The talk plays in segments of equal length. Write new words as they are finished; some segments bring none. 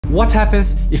What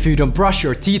happens if you don't brush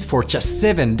your teeth for just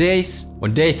 7 days?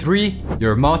 On day 3,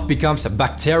 your mouth becomes a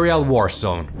bacterial war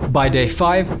zone. By day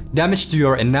 5, damage to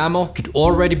your enamel could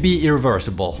already be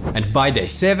irreversible. And by day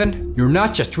 7, you're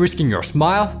not just risking your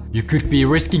smile, you could be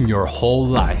risking your whole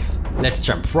life. Let's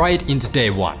jump right into day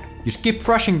 1. You skip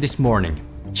brushing this morning,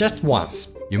 just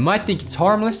once. You might think it's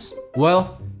harmless.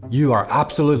 Well, you are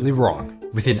absolutely wrong.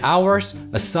 Within hours,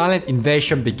 a silent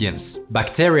invasion begins.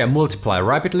 Bacteria multiply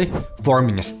rapidly,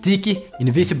 forming a sticky,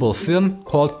 invisible film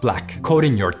called plaque,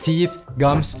 coating your teeth,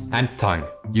 gums, and tongue.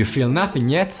 You feel nothing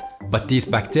yet, but these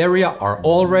bacteria are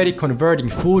already converting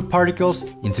food particles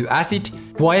into acid,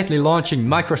 quietly launching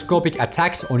microscopic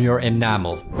attacks on your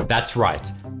enamel. That's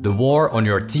right, the war on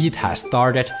your teeth has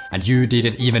started and you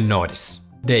didn't even notice.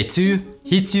 Day 2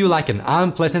 hits you like an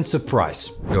unpleasant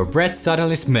surprise. Your breath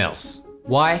suddenly smells.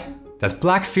 Why? That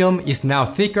plaque film is now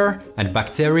thicker and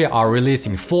bacteria are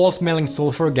releasing foul-smelling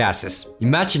sulfur gases.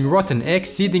 Imagine rotten eggs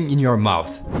sitting in your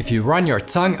mouth. If you run your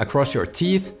tongue across your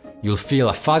teeth, you'll feel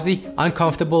a fuzzy,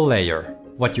 uncomfortable layer.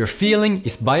 What you're feeling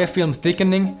is biofilm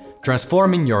thickening,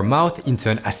 transforming your mouth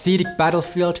into an acidic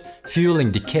battlefield,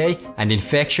 fueling decay and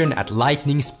infection at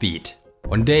lightning speed.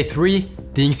 On day 3,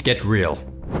 things get real.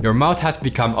 Your mouth has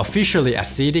become officially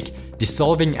acidic,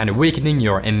 dissolving and weakening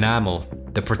your enamel,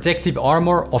 the protective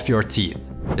armor of your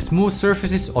teeth. The smooth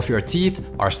surfaces of your teeth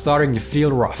are starting to feel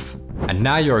rough. And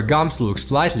now your gums look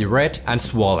slightly red and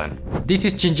swollen. This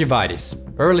is gingivitis,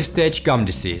 early stage gum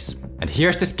disease. And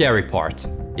here's the scary part.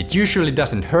 It usually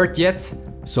doesn't hurt yet,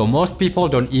 so most people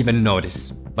don't even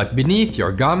notice. But beneath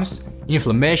your gums,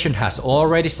 inflammation has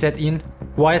already set in,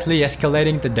 quietly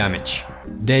escalating the damage.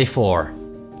 Day 4.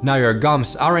 Now your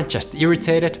gums aren't just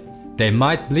irritated, they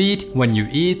might bleed when you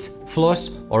eat,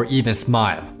 floss, or even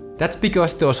smile. That's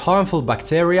because those harmful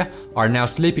bacteria are now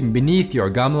sleeping beneath your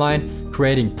gum line,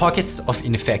 creating pockets of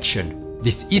infection.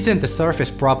 This isn't a surface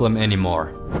problem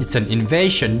anymore. It's an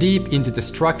invasion deep into the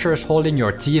structures holding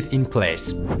your teeth in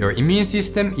place. Your immune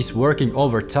system is working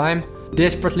overtime,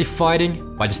 desperately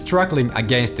fighting, but struggling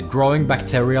against the growing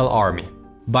bacterial army.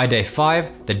 By day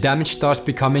 5, the damage starts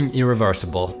becoming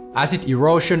irreversible. Acid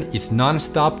erosion is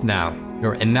non-stop now.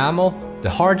 Your enamel, the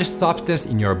hardest substance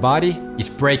in your body, is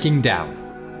breaking down.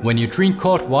 When you drink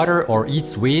cold water or eat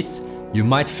sweets, you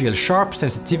might feel sharp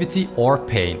sensitivity or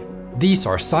pain. These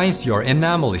are signs your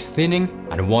enamel is thinning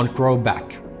and won't grow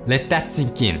back. Let that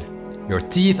sink in. Your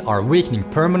teeth are weakening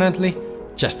permanently,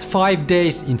 just 5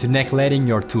 days into neglecting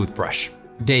your toothbrush.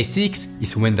 Day 6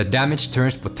 is when the damage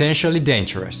turns potentially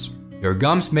dangerous. Your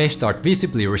gums may start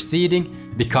visibly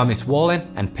receding, becoming swollen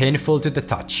and painful to the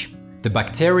touch. The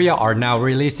bacteria are now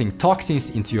releasing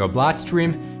toxins into your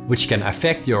bloodstream, which can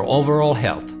affect your overall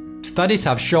health. Studies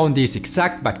have shown these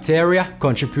exact bacteria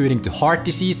contributing to heart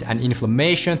disease and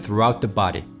inflammation throughout the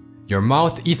body. Your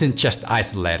mouth isn't just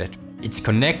isolated. It's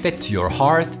connected to your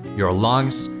heart, your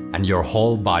lungs, and your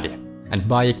whole body. And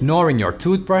by ignoring your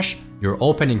toothbrush, you're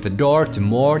opening the door to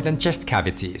more than just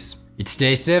cavities. It's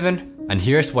day 7. And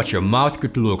here's what your mouth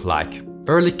could look like.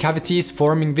 Early cavities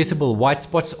forming visible white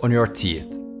spots on your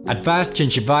teeth. Advanced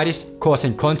gingivitis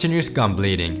causing continuous gum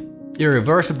bleeding.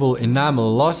 Irreversible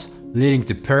enamel loss leading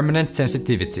to permanent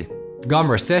sensitivity. Gum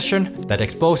recession that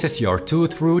exposes your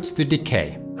tooth roots to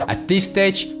decay. At this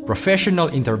stage, professional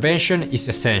intervention is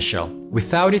essential.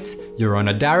 Without it, you're on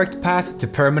a direct path to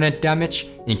permanent damage,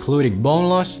 including bone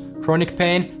loss, chronic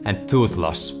pain, and tooth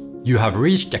loss. You have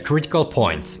reached a critical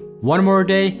point. One more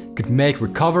day could make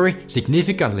recovery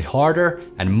significantly harder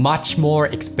and much more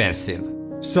expensive.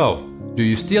 So, do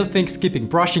you still think skipping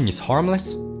brushing is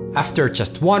harmless? After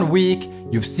just 1 week,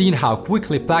 you've seen how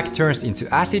quickly plaque turns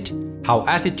into acid, how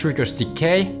acid triggers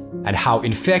decay, and how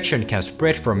infection can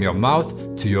spread from your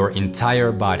mouth to your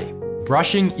entire body.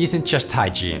 Brushing isn't just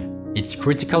hygiene, it's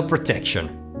critical protection.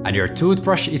 And your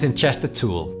toothbrush isn't just a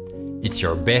tool, it's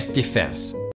your best defense.